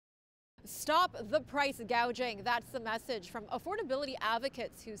Stop the price gouging. That's the message from affordability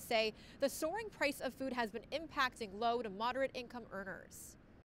advocates who say the soaring price of food has been impacting low to moderate income earners.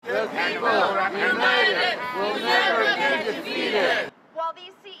 The people united will never get defeated. While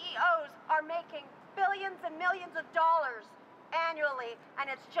these CEOs are making billions and millions of dollars annually, and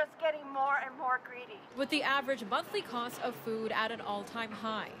it's just getting more and more greedy. With the average monthly cost of food at an all-time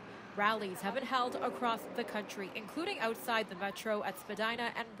high, rallies have been held across the country, including outside the metro at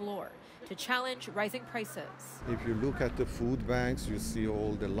Spadina and Bloor, to challenge rising prices. If you look at the food banks, you see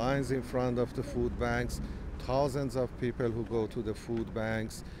all the lines in front of the food banks, thousands of people who go to the food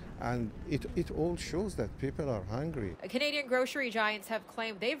banks, and it all shows that people are hungry. Canadian grocery giants have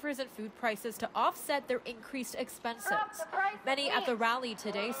claimed they've risen food prices to offset their increased expenses. Many at the rally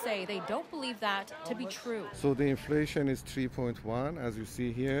today say they don't believe that to be true. So the inflation is 3.1, as you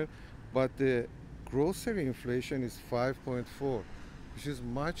see here, but the grocery inflation is 5.4, which is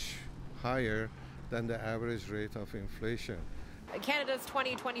much higher than the average rate of inflation. Canada's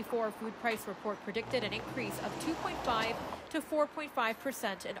 2024 food price report predicted an increase of 2.5 to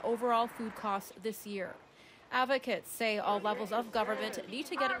 4.5% in overall food costs this year. Advocates say all levels of government need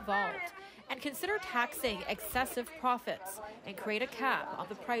to get involved and consider taxing excessive profits and create a cap on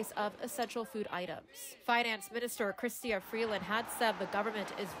the price of essential food items. Finance Minister Chrystia Freeland had said the government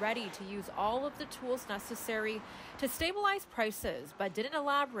is ready to use all of the tools necessary to stabilize prices, but didn't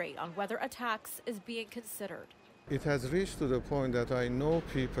elaborate on whether a tax is being considered. It has reached to the point that I know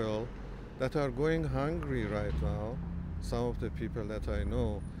people that are going hungry right now, some of the people that I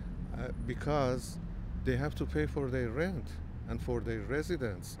know, because they have to pay for their rent and for their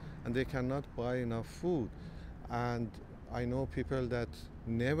residence, and they cannot buy enough food. And I know people that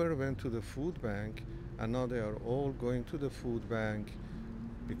never went to the food bank, and now they are all going to the food bank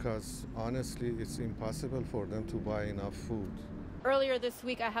because honestly it's impossible for them to buy enough food. Earlier this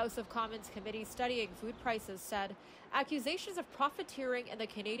week, a House of Commons committee studying food prices said accusations of profiteering in the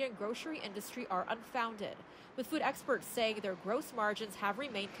Canadian grocery industry are unfounded, with food experts saying their gross margins have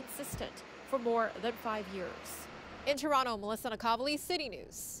remained consistent for more than 5 years. In Toronto, Melissa Nakhavoly, City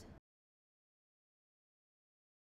News.